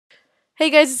Hey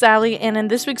guys, it's Allie, and in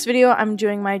this week's video, I'm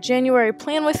doing my January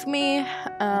plan with me.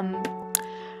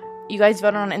 You guys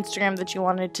voted on Instagram that you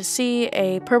wanted to see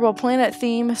a purple planet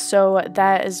theme, so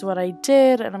that is what I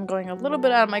did, and I'm going a little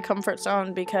bit out of my comfort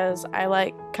zone because I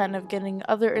like kind of getting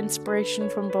other inspiration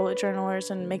from bullet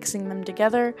journalers and mixing them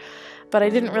together, but I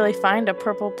didn't really find a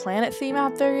purple planet theme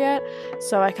out there yet,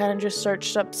 so I kind of just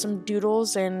searched up some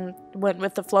doodles and went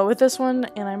with the flow with this one,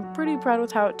 and I'm pretty proud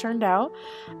with how it turned out.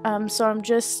 So I'm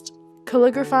just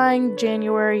calligraphing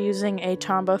January using a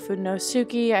Tombow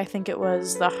Fudenosuke. I think it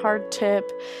was the hard tip,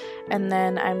 and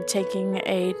then I'm taking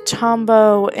a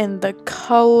Tombow in the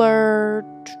color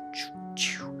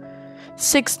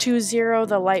 620,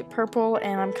 the light purple,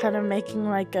 and I'm kind of making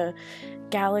like a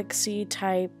galaxy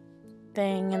type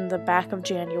thing in the back of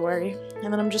January.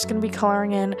 And then I'm just going to be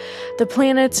coloring in the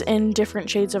planets in different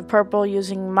shades of purple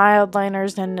using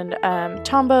Mildliners and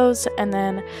Tombows, and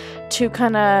then to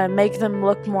kind of make them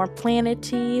look more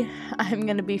planety, I'm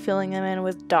going to be filling them in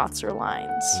with dots or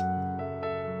lines.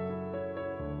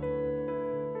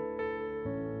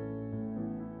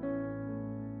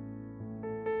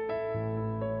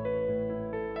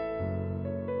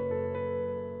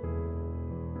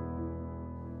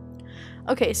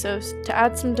 Okay, so to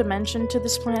add some dimension to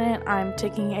this planet, I'm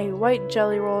taking a white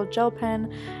Jelly Roll gel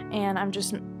pen and I'm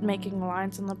just making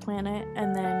lines on the planet,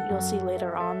 and then you'll see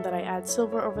later on that I add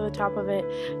silver over the top of it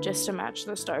just to match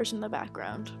the stars in the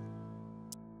background.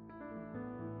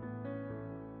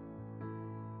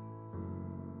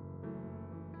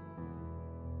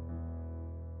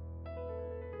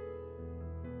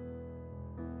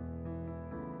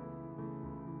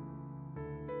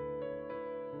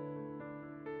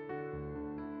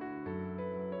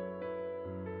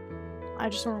 I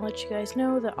just want to let you guys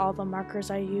know that all the markers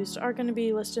I used are going to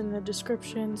be listed in the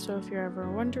description, so if you're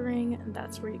ever wondering,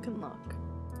 that's where you can look.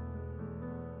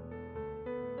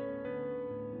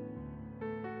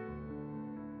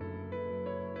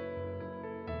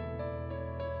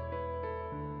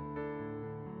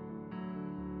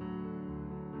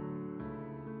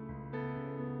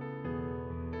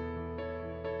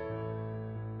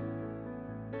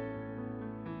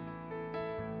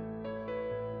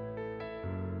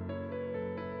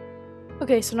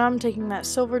 Okay, so now I'm taking that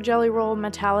silver Jelly Roll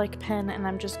metallic pen and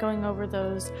I'm just going over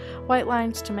those white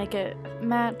lines to make it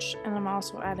match, and I'm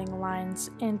also adding lines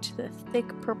into the thick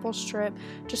purple strip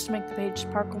just to make the page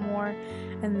sparkle more,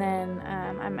 and then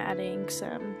I'm adding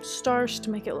some stars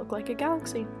to make it look like a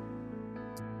galaxy.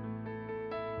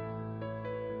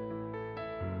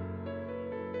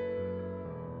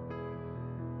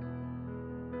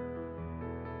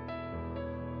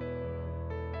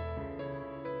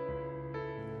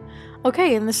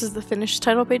 Okay, and this is the finished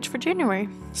title page for January.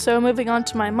 So moving on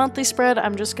to my monthly spread,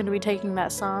 I'm just going to be taking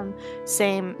that same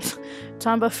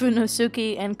Tombow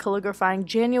Fudenosuke and calligraphing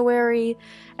January,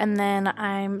 and then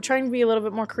I'm trying to be a little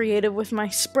bit more creative with my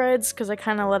spreads because I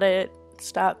kind of let it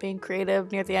stop being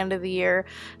creative near the end of the year.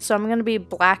 So I'm going to be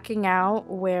blacking out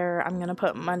where I'm going to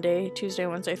put Monday, Tuesday,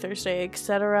 Wednesday, Thursday,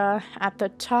 etc. at the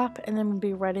top, and then I'm going to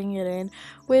be writing it in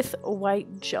with a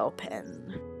white gel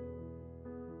pen.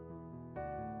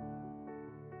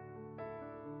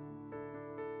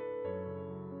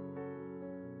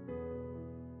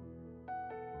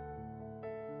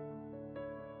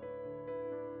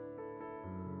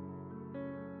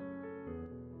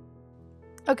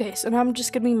 Okay, so now I'm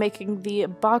just going to be making the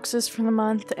boxes for the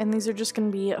month, and these are just going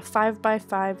to be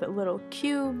 5x5 little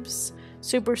cubes.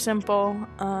 Super simple.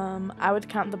 I would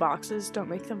count the boxes, don't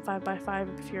make them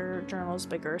 5x5 if your journal is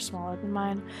bigger or smaller than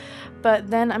mine. But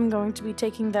then I'm going to be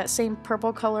taking that same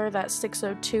purple color, that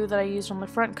 602 that I used on the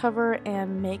front cover,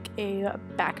 and make a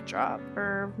backdrop,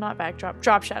 or not backdrop,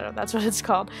 drop shadow, that's what it's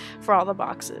called, for all the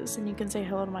boxes. And you can say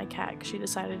hello to my cat because she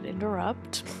decided to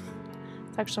interrupt.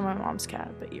 It's actually my mom's cat,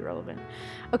 but irrelevant.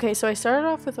 Okay, so I started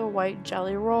off with a white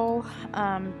Jelly Roll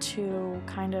to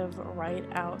kind of write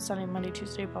out Sunday, Monday,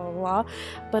 Tuesday, blah, blah, blah,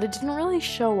 but it didn't really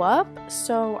show up,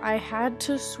 so I had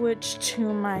to switch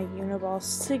to my Uniball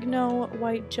Signor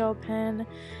white gel pen,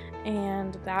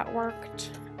 and that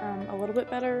worked a little bit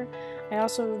better. I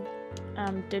also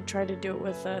did try to do it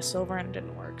with silver and it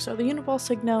didn't work, so the Uniball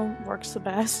Signor works the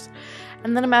best.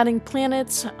 And then I'm adding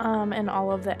planets and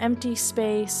all of the empty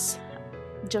space,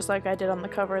 just like I did on the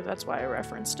cover. That's why I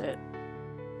referenced it.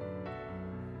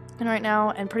 And right now,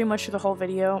 and pretty much through the whole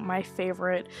video, my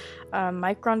favorite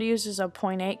micron to use is a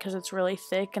 0.8 because it's really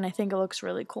thick and I think it looks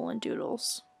really cool in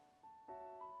doodles.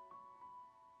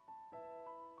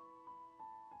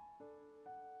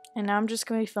 And now I'm just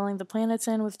going to be filling the planets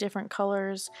in with different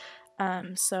colors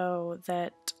so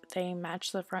that they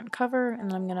match the front cover,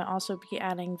 and I'm going to also be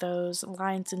adding those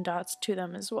lines and dots to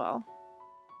them as well.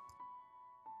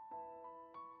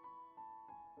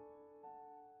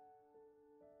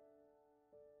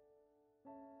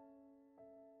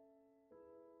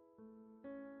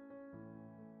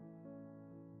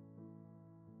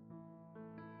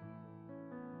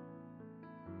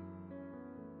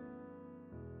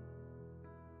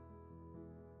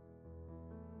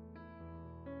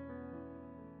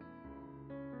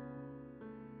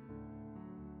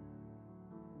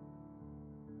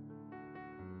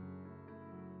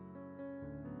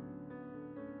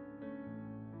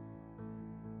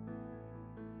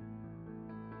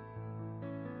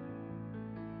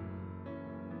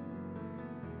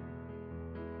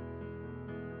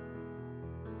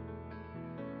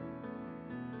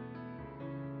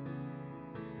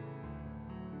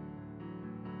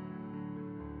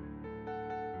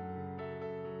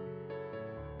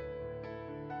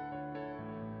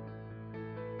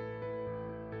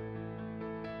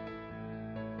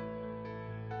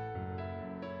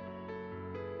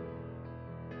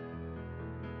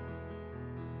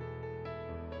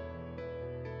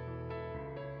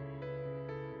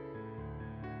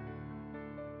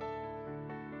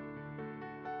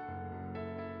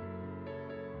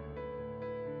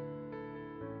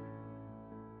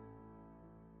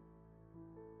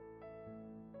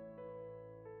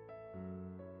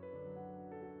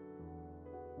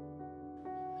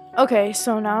 Okay,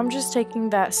 so now I'm just taking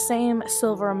that same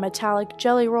silver metallic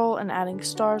jelly roll and adding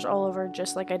stars all over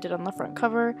just like I did on the front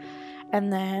cover.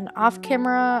 And then off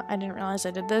camera, I didn't realize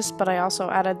I did this, but I also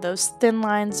added those thin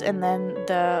lines and then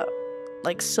the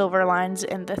like silver lines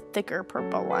and the thicker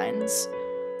purple lines.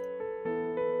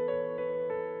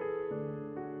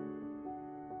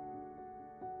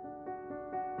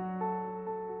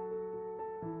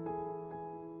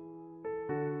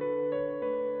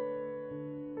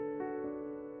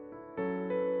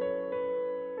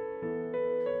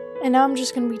 And now I'm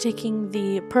just going to be taking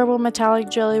the purple metallic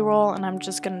jelly roll and I'm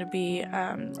just going to be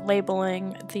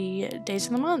labeling the days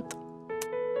of the month.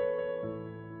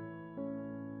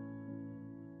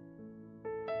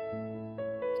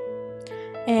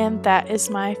 And that is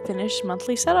my finished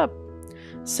monthly setup.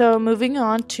 So moving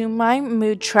on to my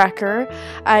mood tracker,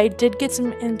 I did get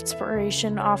some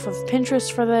inspiration off of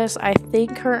Pinterest for this. I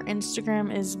think her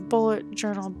Instagram is Bullet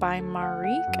Journal by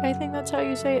Marique. I think that's how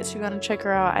you say it. So you want to check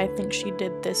her out. I think she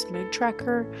did this mood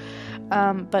tracker.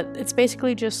 But it's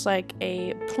basically just like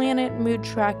a planet mood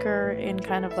tracker in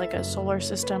kind of like a solar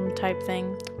system type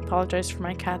thing. Apologize for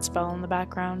my cat's bell in the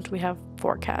background. We have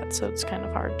 4 cats, so it's kind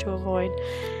of hard to avoid.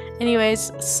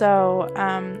 Anyways, so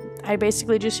I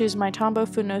basically just use my Tombow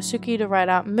Fudenosuke to write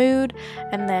out mood,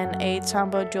 and then a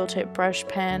Tombow dual tip brush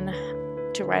pen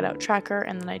to write out tracker,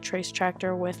 and then I traced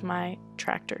tracker with my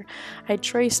I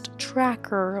traced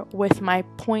tracker with my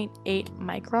 0.8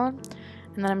 micron,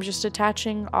 and then I'm just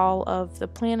attaching all of the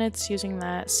planets using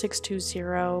that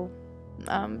 620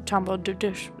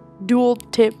 Tombow dual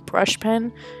tip brush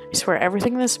pen. I swear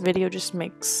everything in this video just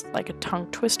makes like a tongue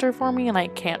twister for me and I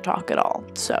can't talk at all,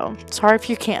 so sorry if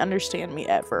you can't understand me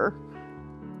ever.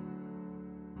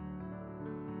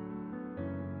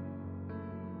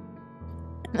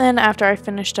 And then after I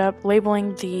finished up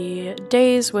labeling the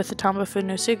days with the Tombow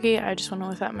Fudenosuke, I just went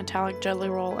with that metallic jelly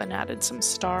roll and added some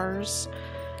stars.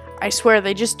 I swear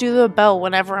they just do the bell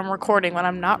whenever I'm recording. When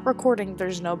I'm not recording,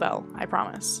 there's no bell, I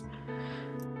promise.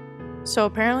 So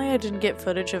apparently I didn't get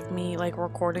footage of me like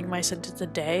recording my sentence a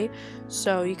day,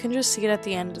 so you can just see it at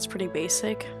the end. It's pretty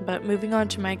basic. But moving on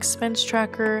to my expense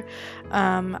tracker,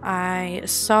 I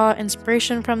saw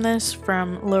inspiration from this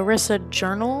from Larissa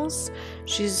Journals.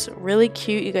 She's really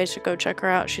cute. You guys should go check her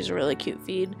out. She's a really cute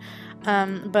feed.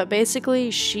 But basically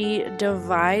she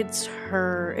divides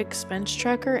her expense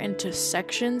tracker into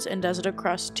sections and does it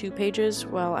across 2 pages.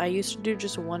 Well, I used to do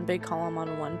just one big column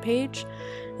on 1 page,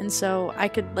 and so I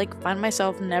could like find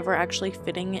myself never actually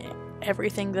fitting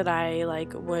everything that I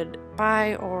like would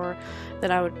buy or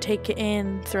that I would take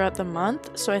in throughout the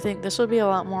month. So I think this would be a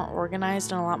lot more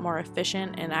organized and a lot more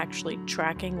efficient in actually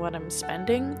tracking what I'm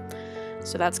spending.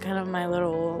 So that's kind of my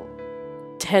little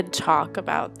TED talk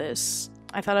about this.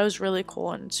 I thought it was really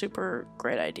cool and super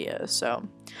great idea. So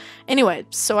anyway,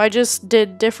 so I just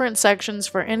did different sections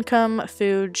for income,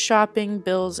 food, shopping,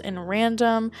 bills, and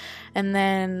random. And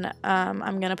then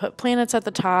I'm going to put planets at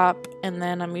the top. And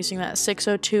then I'm using that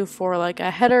 602 for like a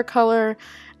header color.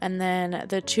 And then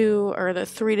the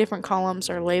 3 different columns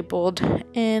are labeled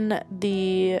in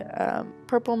the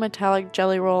purple metallic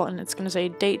jelly roll. And it's going to say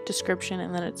date, description,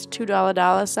 and then it's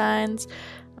 $2 signs.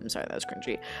 I'm sorry, that was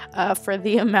cringy, for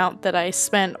the amount that I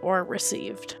spent or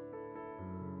received.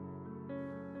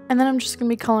 And then I'm just going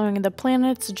to be coloring the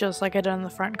planets just like I did on the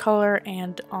front color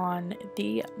and on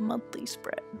the monthly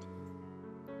spread.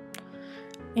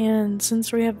 And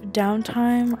since we have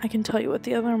downtime, I can tell you what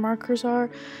the other markers are.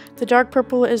 The dark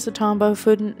purple is the Tombow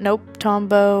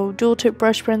Tombow dual tip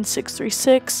brush pen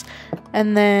 636.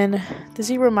 And then the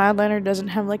zebra Mildliner doesn't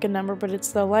have like a number, but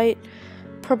it's the light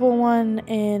purple one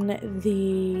in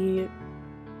the,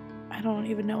 I don't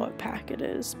even know what pack it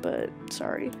is, but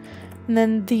sorry. And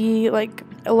then the like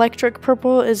electric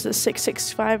purple is the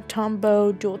 665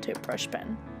 Tombow dual tip brush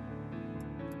pen.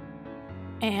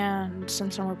 And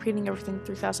since I'm repeating everything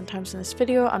 3,000 times in this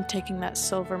video, I'm taking that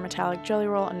silver metallic jelly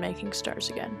roll and making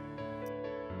stars again.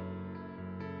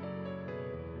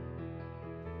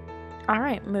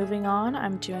 Alright, moving on,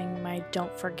 I'm doing my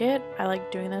don't forget. I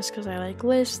like doing this because I like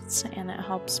lists and it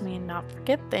helps me not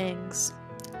forget things.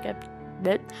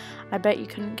 I bet you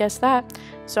couldn't guess that.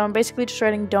 So I'm basically just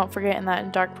writing don't forget in that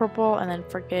in dark purple and then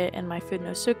forget in my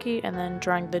Fudenosuke, and then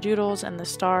drawing the doodles and the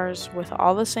stars with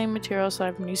all the same materials that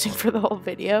I've been using for the whole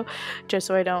video, just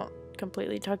so I don't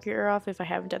completely tuck your ear off if I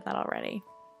haven't done that already.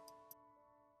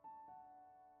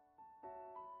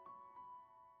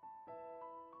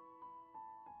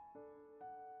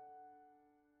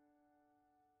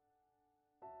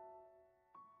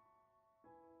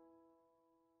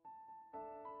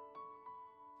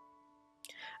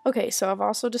 Okay, so I've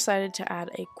also decided to add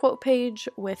a quote page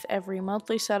with every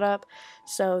monthly setup.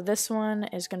 So this one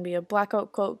is going to be a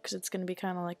blackout quote because it's going to be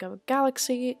kind of like a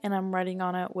galaxy, and I'm writing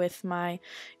on it with my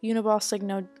Uniball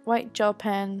Signor white gel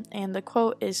pen, and the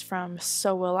quote is from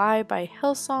So Will I by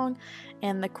Hillsong,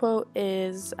 and the quote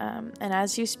is, and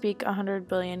as you speak, 100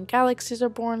 billion galaxies are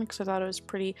born, because I thought it was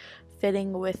pretty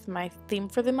fitting with my theme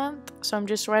for the month. So I'm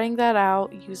just writing that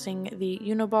out using the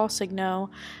Uniball Signor,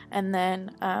 and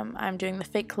then I'm doing the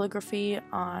fake calligraphy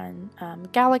on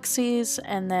galaxies,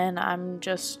 and then I'm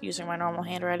just using my normal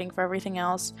handwriting for everything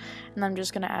else, and I'm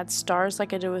just going to add stars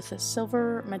like I did with a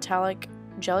silver metallic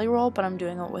jelly roll, but I'm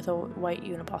doing it with a white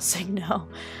Uniball Signor.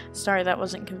 Sorry, that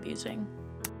wasn't confusing.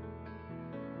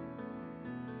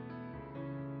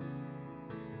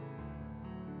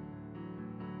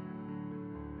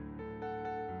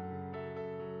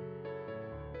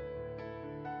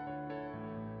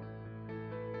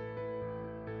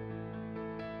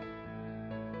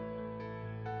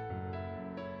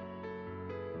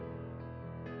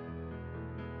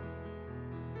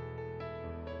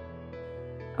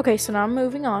 Okay, so now I'm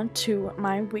moving on to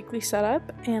my weekly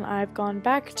setup, and I've gone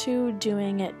back to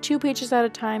doing it 2 pages at a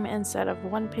time instead of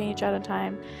 1 page at a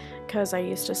time, because I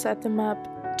used to set them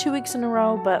up 2 weeks in a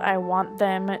row, but I want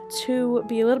them to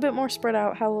be a little bit more spread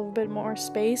out, have a little bit more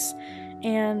space,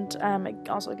 and it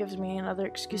also gives me another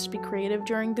excuse to be creative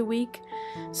during the week.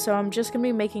 So I'm just going to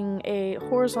be making a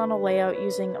horizontal layout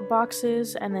using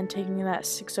boxes, and then taking that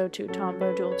 602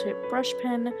 Tombow dual tip brush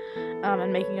pen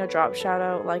and making a drop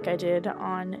shadow like I did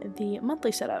on the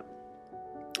monthly setup.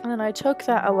 And then I took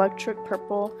that electric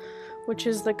purple, which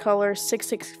is the color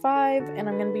 665, and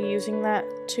I'm going to be using that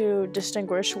to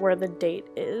distinguish where the date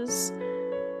is.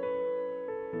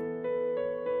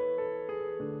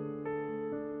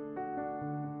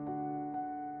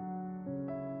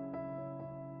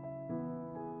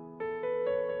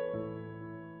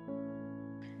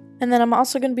 And then I'm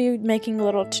also going to be making a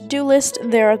little to-do list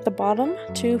there at the bottom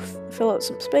to fill out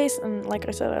some space, and like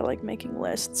I said, I like making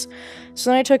lists.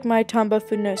 So then I took my Tombow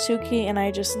Fudenosuke and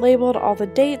I just labeled all the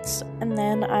dates, and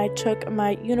then I took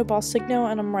my Uniball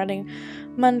Signor and I'm writing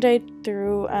Monday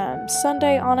through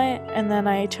Sunday on it, and then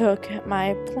I took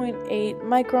my 0.8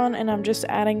 micron and I'm just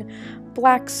adding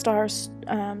black stars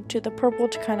to the purple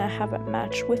to kind of have it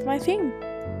match with my theme.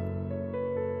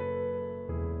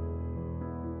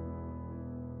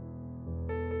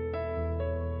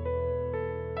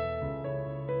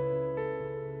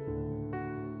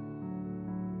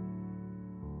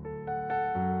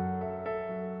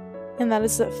 And that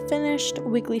is the finished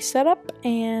weekly setup,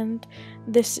 and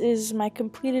this is my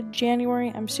completed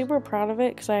January. I'm super proud of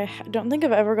it because I don't think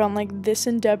I've ever gone like this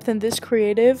in depth and this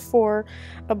creative for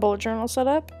a bullet journal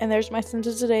setup. And there's my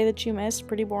sentence today that you missed.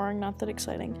 Pretty boring, not that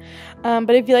exciting.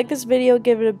 But if you like this video,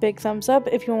 give it a big thumbs up.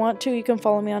 If you want to, you can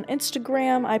follow me on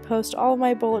Instagram. I post all of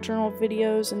my bullet journal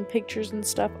videos and pictures and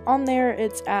stuff on there.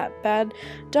 It's at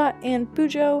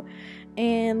bad.andbujo.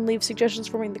 And leave suggestions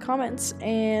for me in the comments.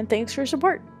 And thanks for your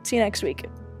support. See you next week.